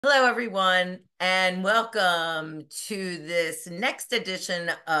Hello, everyone, and welcome to this next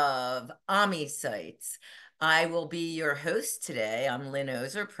edition of AMI Sites. I will be your host today. I'm Lynn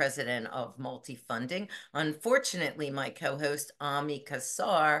Ozer, president of Multifunding. Unfortunately, my co-host Ami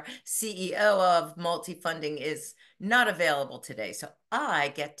Kassar, CEO of Multifunding, is not available today. So I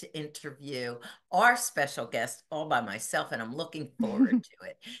get to interview our special guest all by myself, and I'm looking forward to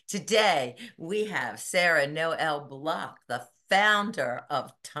it. Today, we have Sarah Noel Block, the founder of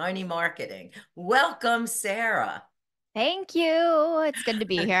Tiny Marketing. Welcome, Sarah. Thank you. It's good to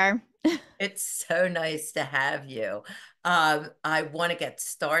be here. It's so nice to have you. I want to get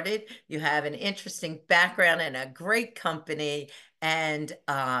started. You have an interesting background and a great company. And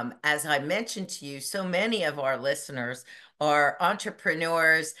as I mentioned to you, so many of our listeners are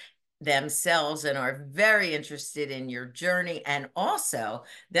entrepreneurs themselves and are very interested in your journey. And also,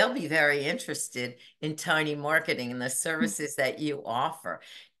 they'll be very interested in Tiny Marketing and the services that you offer.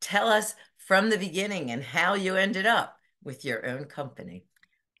 Tell us from the beginning and how you ended up with your own company.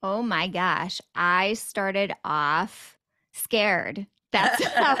 Oh my gosh. I started off scared. That's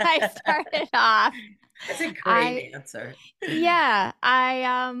how I started off. That's a I great answer.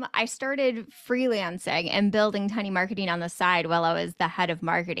 I started freelancing and building Tiny Marketing on the side while I was the head of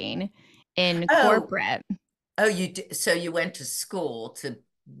marketing in Oh, corporate. oh, you did, so you went to school to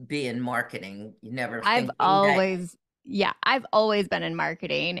be in marketing. You never I've thinking that always I've always been in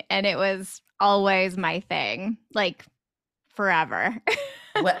marketing and it was always my thing, like forever.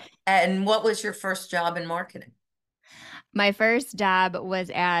 what was your first job in marketing? My first job was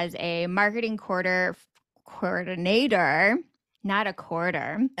as a marketing coordinator, not a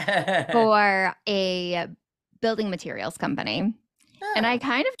quarter, for a building materials company. And I Oh,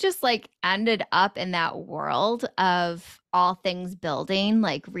 kind of just like ended up in that world of all things building,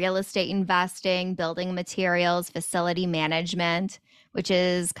 like real estate investing, building materials, facility management, which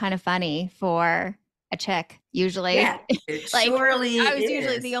is kind of funny for a chick, yeah, usually. it Like surely I was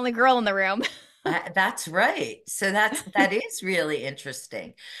usually the is. only girl in the room. That's right. So that is really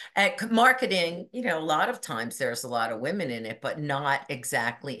interesting. Marketing, a lot of times there's a lot of women in it, but not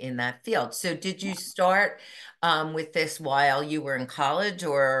exactly in that field. So did you start with this while you were in college,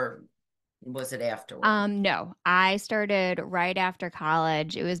 or was it afterward? No, I started right after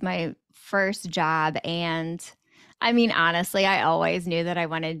college. It was my first job. And I mean, honestly, I always knew that I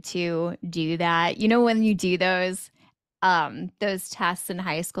wanted to do that. You know, when you do those tests in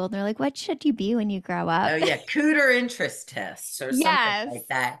high school, they're like, what should you be when you grow Oh up? yeah, cooter interest tests or something Yes. like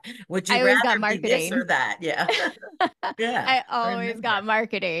that. Would you I always got rather be this or marketing. that? Yeah. Yeah, I I always got remember.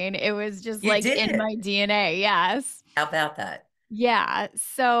 marketing. It was just You like in did. my DNA. Yes. How about that? Yeah.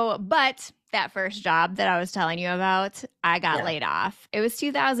 So, but that first job that I was telling you about, I got Yeah. laid off. It was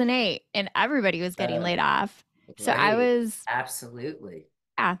 2008 and everybody was getting Oh, laid off. So right. Absolutely.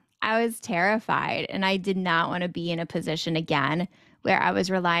 yeah, I was terrified and I did not want to be in a position again where I was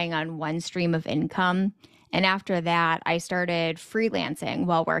relying on one stream of income. And after that, I started freelancing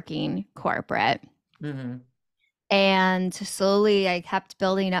while working corporate. Hmm. And slowly I kept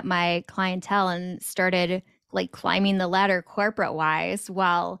building up my clientele and started like climbing the ladder corporate wise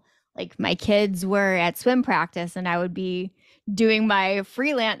while like my kids were at swim practice and I would be doing my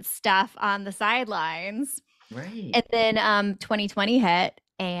freelance stuff on the sidelines. Right. And then 2020 hit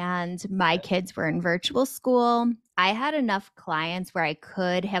and my kids were in virtual school. I had enough clients where I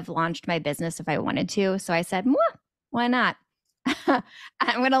could have launched my business if I wanted to. So I said, "Mwah, why not? I'm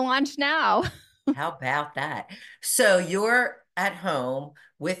going to launch now." How about that? So you're at home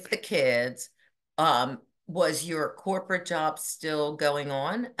with the kids. Was your corporate job still going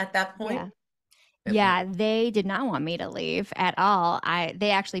on at that point? Yeah. It was. Yeah, they did not want me to leave at all.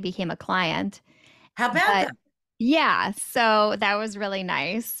 They actually became a client. How about But that? yeah, so that was really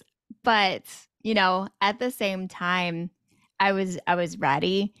nice. But, at the same time, I was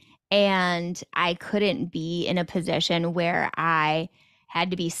ready and I couldn't be in a position where I had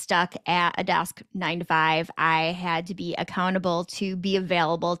to be stuck at a desk 9 to 5. I had to be accountable to be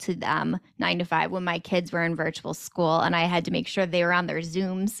available to them 9 to 5 when my kids were in virtual school and I had to make sure they were on their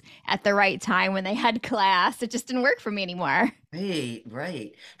Zooms at the right time when they had class. It just didn't work for me anymore. Right,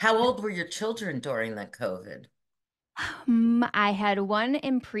 right. How old were your children during the COVID? I had one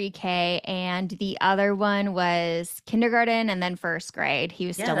in pre-K and the other one was kindergarten and then first grade. He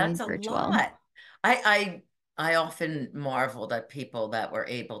was Yeah, still that's in a virtual. lot. I often marveled at people that were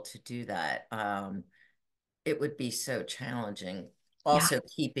able to do that. It would be so challenging Yeah, also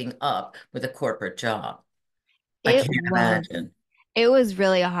keeping up with a corporate job. I it can't was. imagine. It was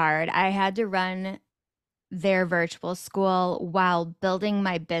really hard. I had to run their virtual school while building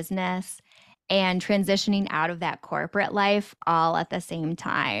my business and transitioning out of that corporate life all at the same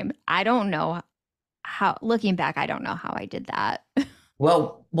time. I don't know how, looking back, I don't know how I did that.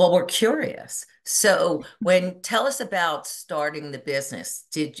 Well, we're curious. So tell us about starting the business.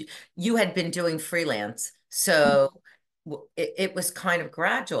 You had been doing freelance, so it was kind of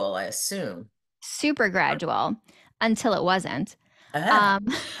gradual, I assume. Super gradual until it wasn't. Ah, Um,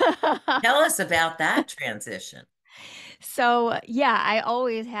 tell us about that transition. so yeah, I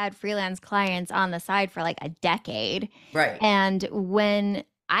always had freelance clients on the side for like a decade. Right. And when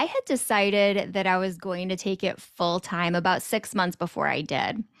I had decided that I was going to take it full time about 6 months before I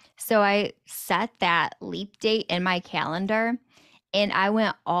did. So I set that leap date in my calendar and I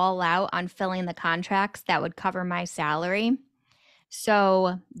went all out on filling the contracts that would cover my salary.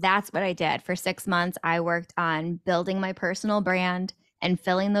 So that's what I did. For 6 months, I worked on building my personal brand and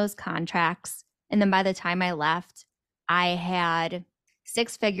filling those contracts. And then by the time I left, I had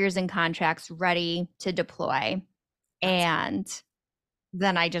six figures in contracts ready to deploy. That's And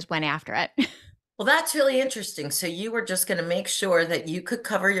then I just went after it. Well, that's really interesting. So you were just going to make sure that you could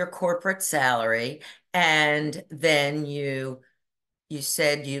cover your corporate salary, and then you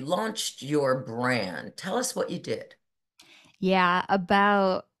said you launched your brand. Tell us what you did. Yeah,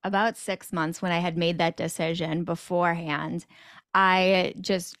 about 6 months when I had made that decision beforehand, I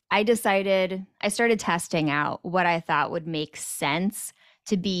decided I started testing out what I thought would make sense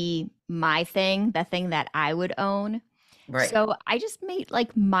to be my thing, the thing that I would own. Right. So I just made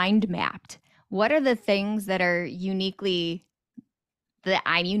like mind mapped. What are the things that I'm uniquely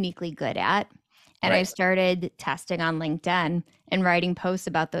good at? And I Right. started testing on LinkedIn and writing posts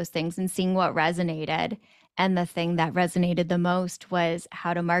about those things and seeing what resonated. And the thing that resonated the most was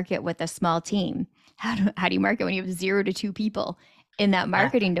how to market with a small team. How do you market when you have 0 to 2 people in that That,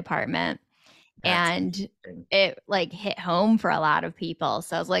 marketing department? that's And interesting. it like hit home for a lot of people.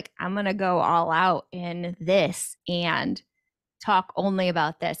 So I was like, I'm going to go all out in this and talk only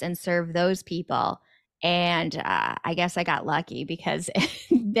about this and serve those people. And I guess I got lucky because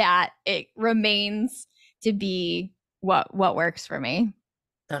that it remains to be what works for me.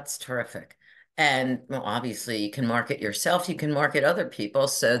 That's terrific. And well, obviously you can market yourself, you can market other people.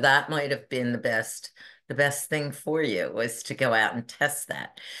 So that might have been the best thing for you was to go out and test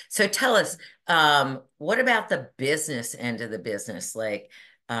that. So tell us, what about the business end of the business, like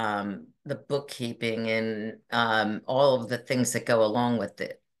the bookkeeping and all of the things that go along with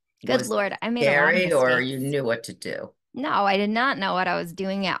it? Good Was it Lord, I made a lot of scary or you mistakes. knew what to do? No, I did not know what I was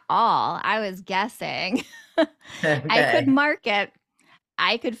doing at all. I was guessing. I could Okay. market,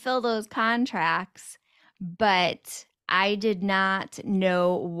 I could fill those contracts, but I did not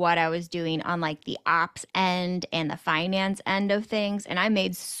know what I was doing on like the ops end and the finance end of things. And I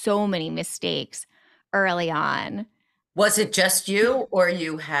made so many mistakes early on. Was it just you or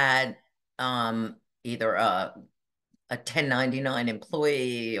you had either a 1099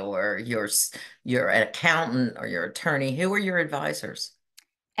 employee or your accountant or your attorney? Who were your advisors?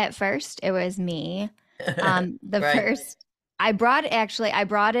 At first, it was me. The Right, first, I brought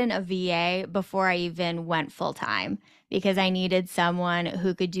in a VA before I even went full time because I needed someone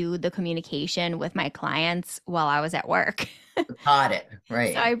who could do the communication with my clients while I was at work. got it. So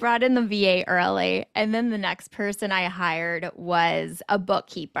Right, I brought in the VA early, and then the next person I hired was a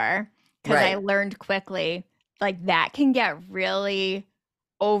bookkeeper because I right, learned quickly like that can get really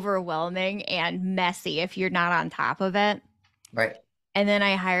overwhelming and messy if you're not on top of it. right. And then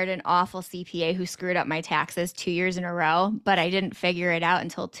I hired an awful CPA who screwed up my taxes 2 years in a row, but I didn't figure it out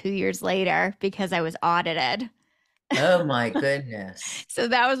until 2 years later because I was audited. Oh my goodness. So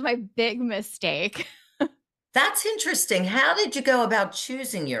that was my big mistake. That's interesting. How did you go about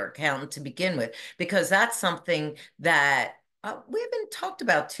choosing your accountant to begin with? Because that's something that we haven't talked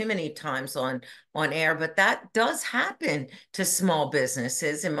about too many times on air, but that does happen to small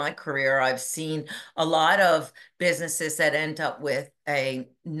businesses. In my career, I've seen a lot of businesses that end up with a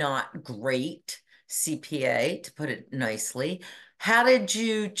not great CPA, to put it nicely. How did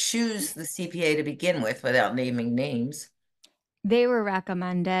you choose the CPA to begin with without naming names? They were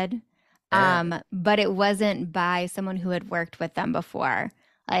recommended, Uh, but it wasn't by someone who had worked with them before.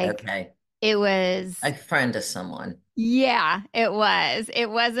 Like okay. it was, A friend of someone. yeah, it was. It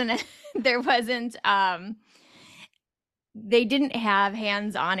wasn't, there wasn't, they didn't have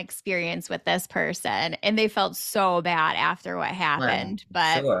hands-on experience with this person and they felt so bad after what Well, happened.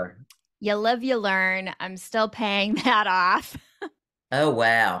 But sure. you live, you learn. I'm still paying that off. Oh,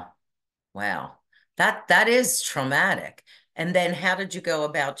 wow. Wow. That is traumatic. And then how did you go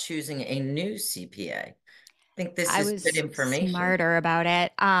about choosing a new CPA? I think this I is good was information. smarter about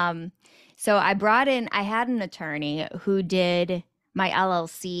it. So I had an attorney who did my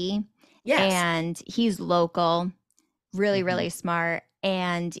LLC Yes. and he's local, really, Mhm. really smart,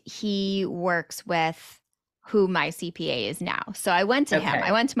 and he works with who my CPA is now. So I went to him.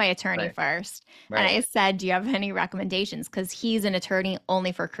 I Okay. went to my attorney Right. first, and I Right. said, "Do you have any recommendations?" Because he's an attorney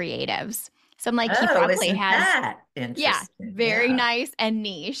only for creatives. So I'm like, he Oh, probably isn't has, that yeah, interesting? very Yeah. nice and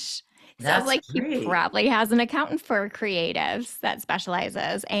niche. So I'm That's like, he great. probably has an accountant for creatives that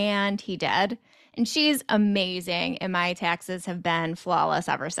specializes, and he did. And she's amazing, and my taxes have been flawless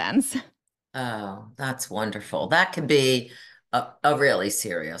ever since. Oh, that's wonderful. That could be a really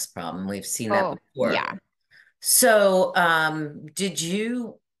serious problem. We've seen that Oh, before. yeah. So, did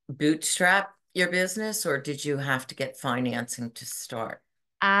you bootstrap your business or did you have to get financing to start?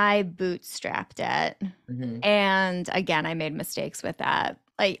 I bootstrapped it. Hmm. And again, I made mistakes with that.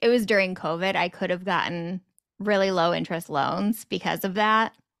 Like it was during COVID. I could have gotten really low interest loans because of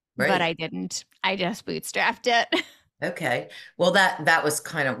that, but Right. I didn't. I just bootstrapped it. Okay. Well, that was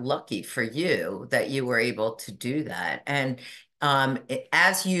kind of lucky for you that you were able to do that. And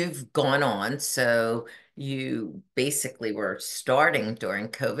as you've gone on, so you basically were starting during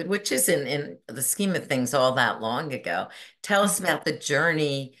COVID, which isn't in the scheme of things all that long ago. Tell us about the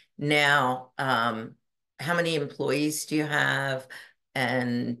journey now. How many employees do you have,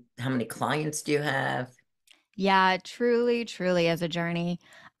 and how many clients do you have? Yeah, truly, truly is a journey.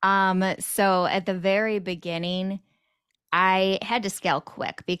 So at the very beginning, I had to scale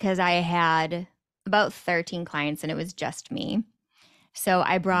quick because I had about 13 clients and it was just me. So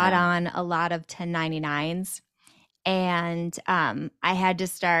I brought Wow. on a lot of 1099s, and I had to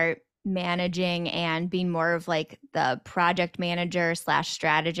start managing and being more of like the project manager slash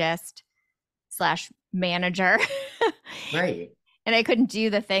strategist slash manager. Right. And I couldn't do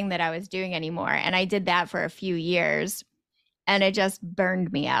the thing that I was doing anymore. And I did that for a few years and it just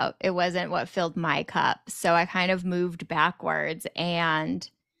burned me out. It wasn't what filled my cup. So I kind of moved backwards. And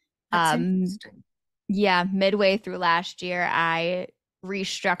That's um, interesting. yeah, midway through last year, I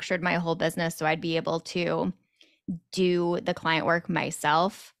restructured my whole business so I'd be able to do the client work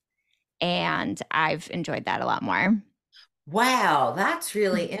myself. And I've enjoyed that a lot more. Wow, that's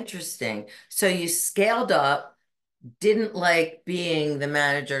really interesting. So you scaled up, didn't like being the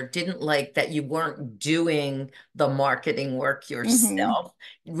manager, didn't like that you weren't doing the marketing work Hmm. yourself.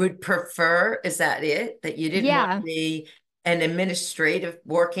 Would prefer, is that it? That you didn't want to Yeah. be an administrative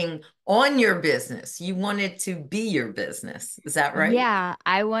working on your business. You wanted to be your business. Is that right? Yeah.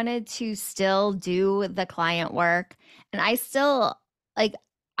 I wanted to still do the client work. And I still, like,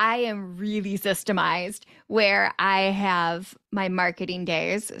 I am really systemized where I have my marketing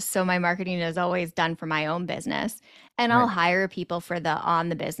days. So my marketing is always done for my own business. And I'll Right. hire people for the on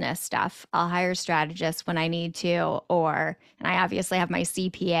the business stuff. I'll hire strategists when I need to, and I obviously have my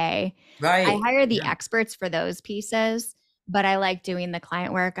CPA. I Right. hire the Yeah. experts for those pieces, but I like doing the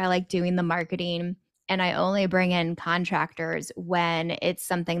client work. I like doing the marketing, and I only bring in contractors when it's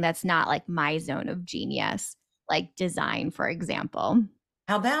something that's not like my zone of genius, like design, for example.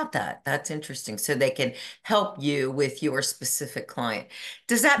 How about that? That's interesting. So they can help you with your specific client.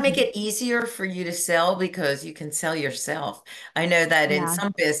 Does that make Mhm. it easier for you to sell because you can sell yourself? I know that in Yeah.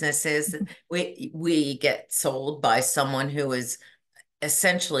 some businesses we get sold by someone who is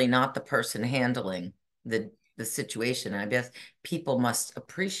essentially not the person handling the situation. I guess people must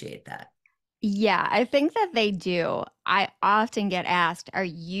appreciate that. Yeah, I think that they do. I often get asked, "Are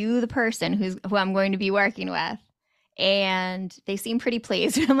you the person who I'm going to be working with?" And they seem pretty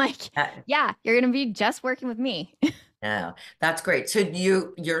pleased. I'm like, That- "Yeah, you're going to be just working with me." yeah, that's great. So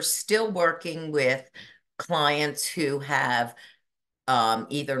you're still working with clients who have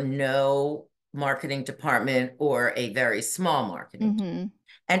either no marketing department or a very small marketing. Hmm.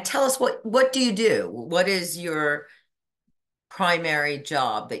 And tell us what do you do? What is your primary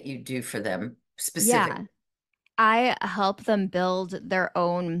job that you do for them Yeah. specifically? I help them build their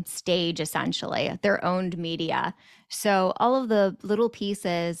own stage, essentially, their owned media. So, all of the little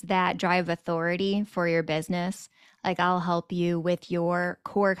pieces that drive authority for your business, like I'll help you with your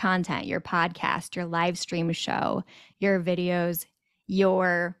core content, your podcast, your live stream show, your videos,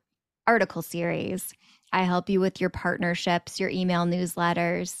 your article series. I help you with your partnerships, your email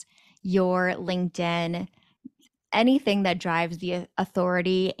newsletters, your LinkedIn, anything that drives the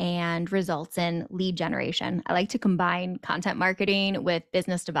authority and results in lead generation. I like to combine content marketing with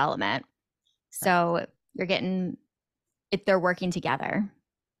business development. So you're getting if they're working together.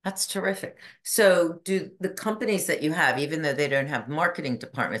 That's terrific. So do the companies that you have, even though they don't have marketing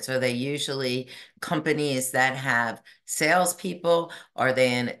departments, are they usually companies that have salespeople? Are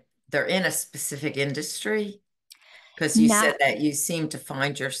they're in a specific industry? Because you said Not that you seem to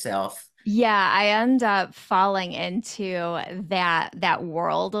find yourself. Yeah, I end up falling into that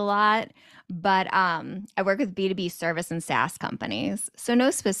world a lot. But I work with B2B service and SaaS companies, so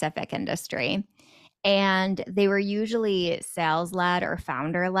no specific industry. And they were usually sales led or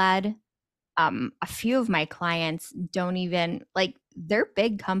founder led. A few of my clients don't even like they're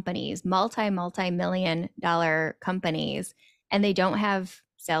big companies, multi-million dollar companies, and they don't have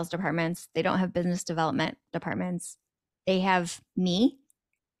sales departments, they don't have business development departments. They have me,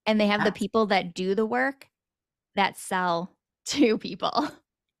 and they have the That's, people that do the work that sell to people.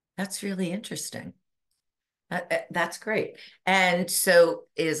 that's really interesting. That's great. And so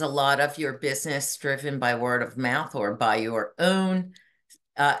is a lot of your business driven by word of mouth or by your own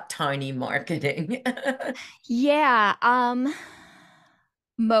tiny marketing? Yeah,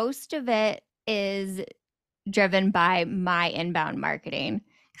 most of it is driven by my inbound marketing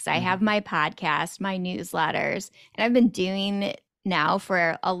because I have Mhm. my podcast, my newsletters, and I've been doing it now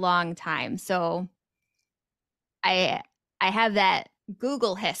for a long time. So I I have that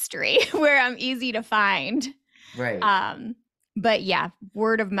Google history where I'm easy to find. Right. Um, but yeah,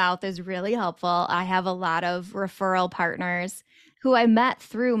 word of mouth is really helpful. I have a lot of referral partners who I met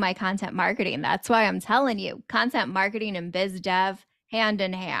through my content marketing. That's why I'm telling you, content marketing and biz dev hand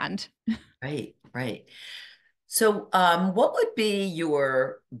in hand. Right. Right. So, what would be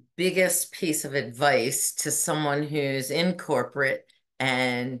your biggest piece of advice to someone who's in corporate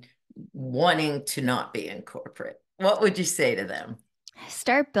and wanting to not be in corporate? What would you say to them?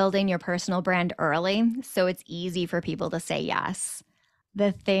 Start building your personal brand early so it's easy for people to say yes.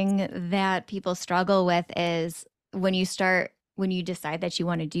 The thing that people struggle with is when you decide that you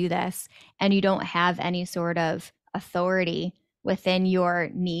want to do this and you don't have any sort of authority within your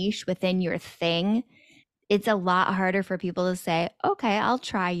niche, within your thing, it's a lot harder for people to say, okay, I'll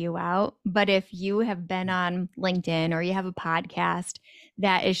try you out. But if you have been on LinkedIn or you have a podcast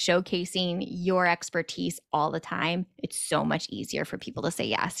that is showcasing your expertise all the time, it's so much easier for people to say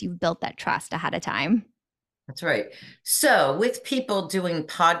yes. You've built that trust ahead of time. That's right. So, with people doing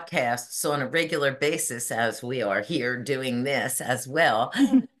podcasts on a regular basis, as we are here doing this as well,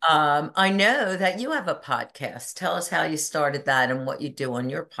 I know that you have a podcast. Tell us how you started that and what you do on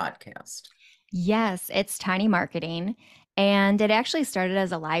your podcast. Yes, it's Tiny Marketing. And it actually started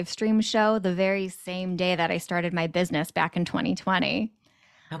as a live stream show the very same day that I started my business back in 2020.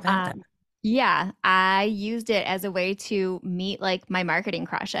 How about that? Um, yeah, I used it as a way to meet like my marketing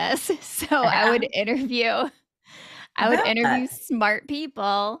crushes. So How I would about interview that? smart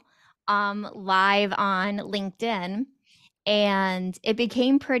people live on LinkedIn, and it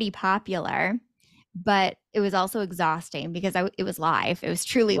became pretty popular, but it was also exhausting because it was live. It was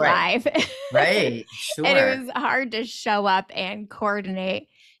truly Right, live. right, And it sure. was hard to show up and coordinate.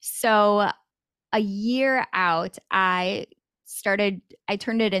 So a year out, I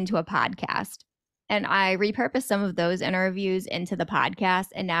turned it into a podcast, and I repurposed some of those interviews into the podcast.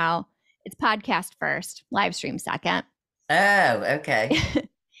 And now it's podcast first, live stream second. Oh, okay.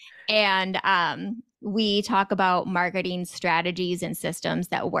 And we talk about marketing strategies and systems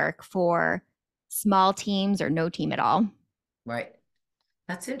that work for small teams or no team at all. Right.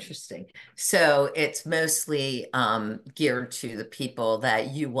 That's interesting. So it's mostly geared to the people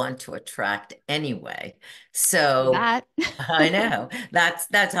that you want to attract anyway. True So that. I know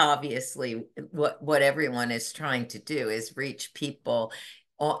that's obviously what everyone is trying to do is reach people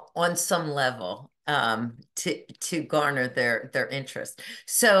on some level to garner their interest.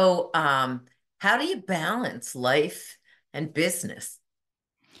 So how do you balance life and business?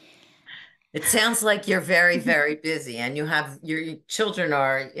 It sounds like you're very, very busy and you have your children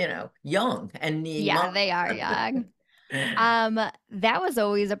are, young and need mom. Yeah, they are young. That was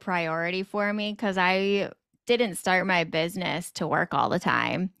always a priority for me because I didn't start my business to work all the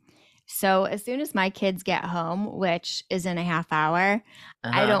time. So as soon as my kids get home, which is in a half hour, I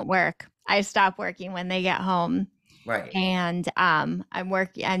Uh-huh. don't work. I stop working when they get home. Right. And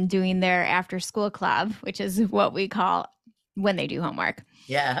I'm doing their after school club, which is what we call when they do homework.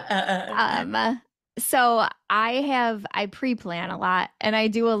 Yeah. Um, so I pre-plan a lot, and I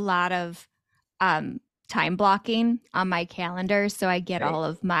do a lot of um time blocking on my calendar so I get Right. all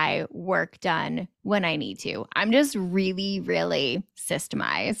of my work done when I need to. I'm just really, really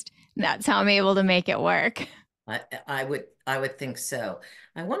systemized. That's how I'm able to make it work. I would think so.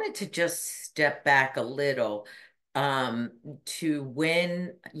 I wanted to just step back a little to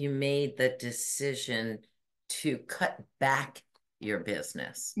when you made the decision to cut back your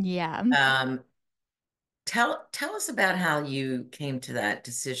business. Yeah. Um, tell us about how you came to that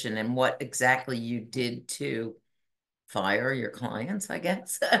decision and what exactly you did to fire your clients, I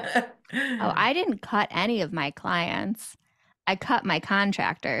guess. Oh, I didn't cut any of my clients. I cut my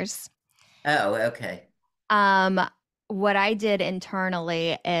contractors. Oh, okay. Um, what I did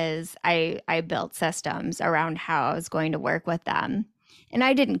internally is I built systems around how I was going to work with them. And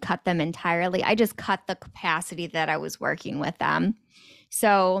I didn't cut them entirely. I just cut the capacity that I was working with them.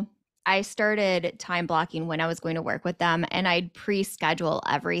 So I started time blocking when I was going to work with them, and I'd pre-schedule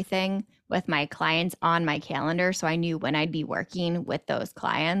everything with my clients on my calendar so I knew when I'd be working with those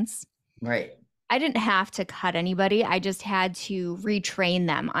clients. Right. I didn't have to cut anybody. I just had to retrain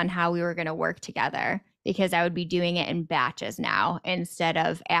them on how we were going to work together because I would be doing it in batches now instead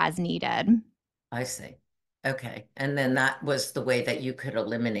of as needed. I see. Okay. And then that was the way that you could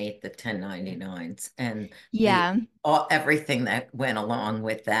eliminate the 1099s and the Yeah. everything that went along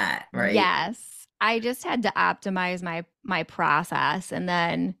with that, right? Yes. I just had to optimize my process, and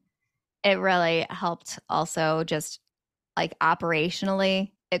then it really helped also just like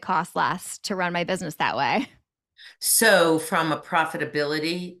operationally it costs less to run my business that way. So from a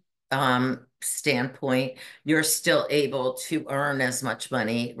profitability standpoint, you're still able to earn as much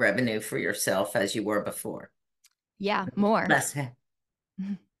money revenue for yourself as you were before. Yeah, more. Less,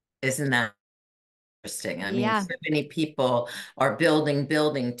 isn't that interesting? I mean, Yeah. so many people are building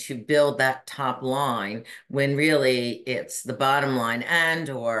to build that top line when really it's the bottom line and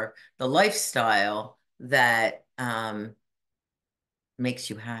or the lifestyle that makes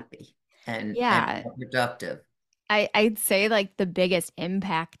you happy and Yeah. more productive. I'd say like the biggest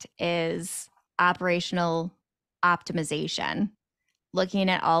impact is operational optimization. Looking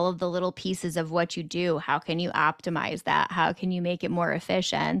at all of the little pieces of what you do, how can you optimize that? How can you make it more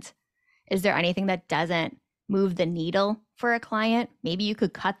efficient? Is there anything that doesn't move the needle for a client? Maybe you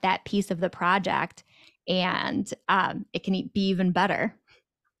could cut that piece of the project and it can be even better.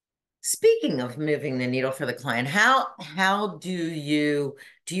 Speaking of moving the needle for the client, how do you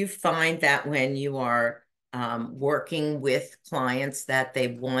find that when you are working with clients that they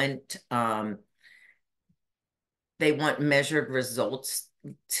want measured results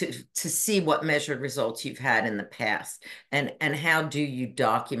to see what measured results you've had in the past, and how do you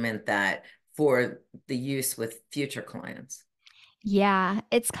document that for the use with future clients? Yeah,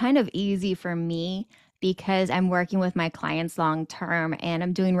 it's kind of easy for me because I'm working with my clients long term and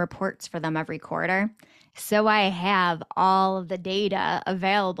I'm doing reports for them every quarter. So I have all of the data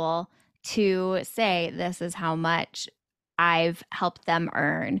available to say, this is how much I've helped them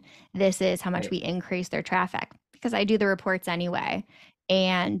earn. This is how much Right. we increase their traffic because I do the reports anyway.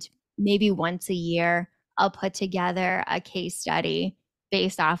 And maybe once a year, I'll put together a case study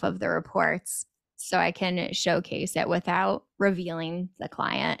based off of the reports so I can showcase it without revealing the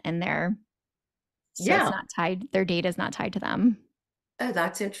client and so it's Yeah. not tied, their data is not tied to them. Oh,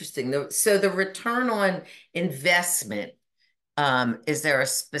 that's interesting. So the return on investment, is there a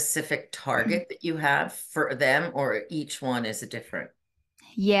specific target that you have for them, or each one is a different?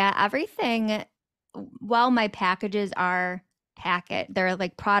 Yeah, everything, while my packages are they're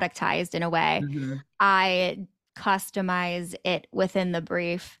like productized in a way, Mhm. I customize it within the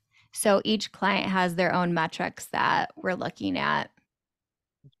brief. So each client has their own metrics that we're looking at.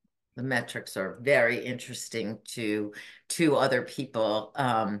 The metrics are very interesting to other people,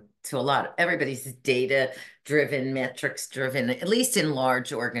 to a lot of everybody's data driven, metrics driven, at least in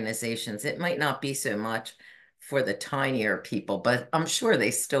large organizations. It might not be so much for the tinier people, but I'm sure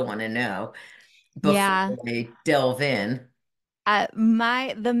they still want to know before Yeah. they delve in.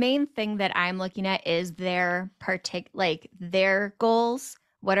 The main thing that I'm looking at is their goals.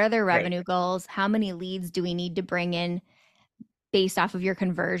 What are their Right, revenue goals? How many leads do we need to bring in based off of your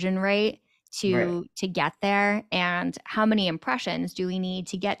conversion rate right. to get there? And how many impressions do we need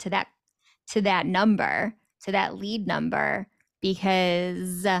to get to that number, to that lead number?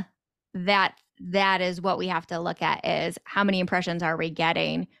 Because that is what we have to look at is how many impressions are we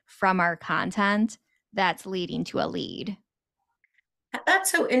getting from our content that's leading to a lead.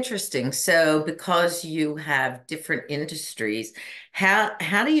 That's so interesting. So, because you have different industries, how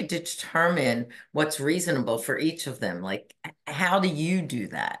do you determine what's reasonable for each of them? Like, how do you do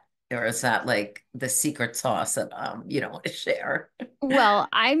that? Or is that like the secret sauce that you don't want to share? Well,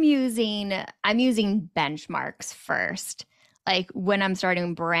 I'm using benchmarks first. Like when I'm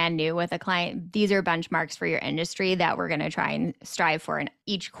starting brand new with a client, these are benchmarks for your industry that we're going to try and strive for. And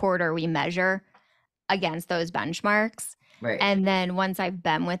each quarter we measure against those benchmarks. Right, And then once I've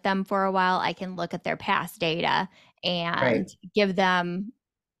been with them for a while, I can look at their past data and right. give them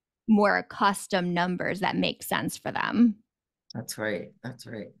more custom numbers that make sense for them. That's right. That's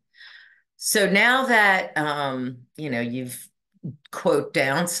right. So now that you've quote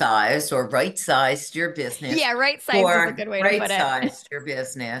downsized or right-sized your business Yeah, right size is a or good way to put it. right-sized your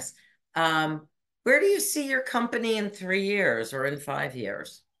business, where do you see your company in 3 years or in 5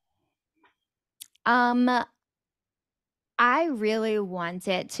 years? Um, I really want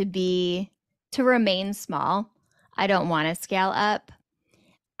it to remain small. I don't want to scale up.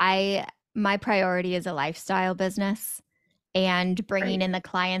 I My priority is a lifestyle business and bringing Right. in the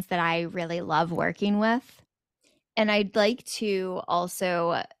clients that I really love working with. And I'd like to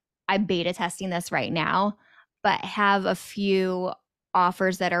also, I'm beta testing this right now, but have a few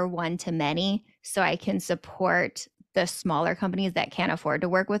offers that are one to many so I can support the smaller companies that can't afford to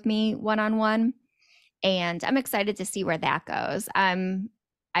work with me one on one. And I'm excited to see where that goes. I'm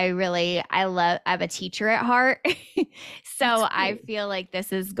a teacher at heart. So That's I great. feel like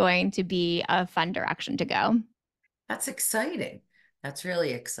this is going to be a fun direction to go. That's exciting. That's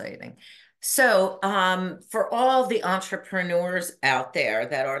really exciting. So, for all the entrepreneurs out there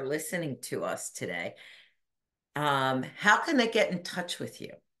that are listening to us today, how can they get in touch with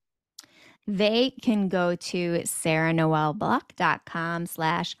you? They can go to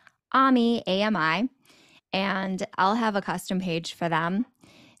sarahnoelbluck.com/AMI, AMI, and I'll have a custom page for them.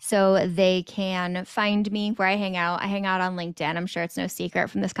 So they can find me where I hang out. I hang out on LinkedIn. I'm sure it's no secret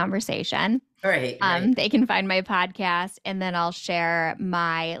from this conversation. Right, right. They can find my podcast, and then I'll share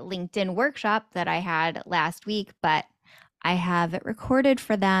my LinkedIn workshop that I had last week, but I have it recorded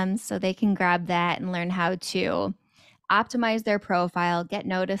for them so they can grab that and learn how to optimize their profile, get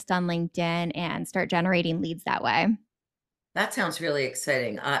noticed on LinkedIn, and start generating leads that way. That sounds really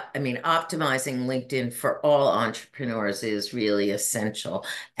exciting. I mean, optimizing LinkedIn for all entrepreneurs is really essential.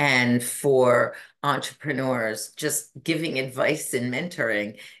 And for entrepreneurs, just giving advice and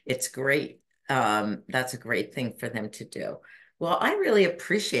mentoring, it's great. That's a great thing for them to do. Well, I really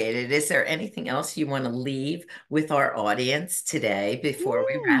appreciate it. Is there anything else you want to leave with our audience today before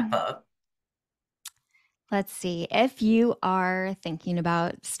we wrap Mm. up? Let's see. If you are thinking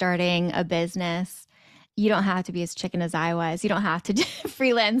about starting a business, you don't have to be as chicken as I was. You don't have to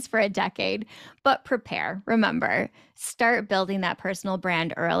freelance for a decade, but prepare. Remember, start building that personal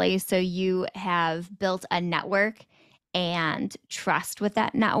brand early so you have built a network and trust with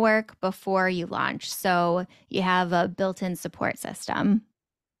that network before you launch. So you have a built in support system.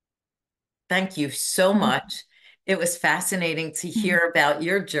 Thank you so much. It was fascinating to hear about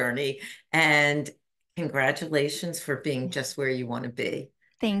your journey, and congratulations for being just where you want to be.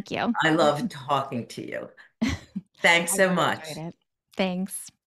 Thank you. I love talking to you. I Thanks so really much. enjoyed it. Thanks.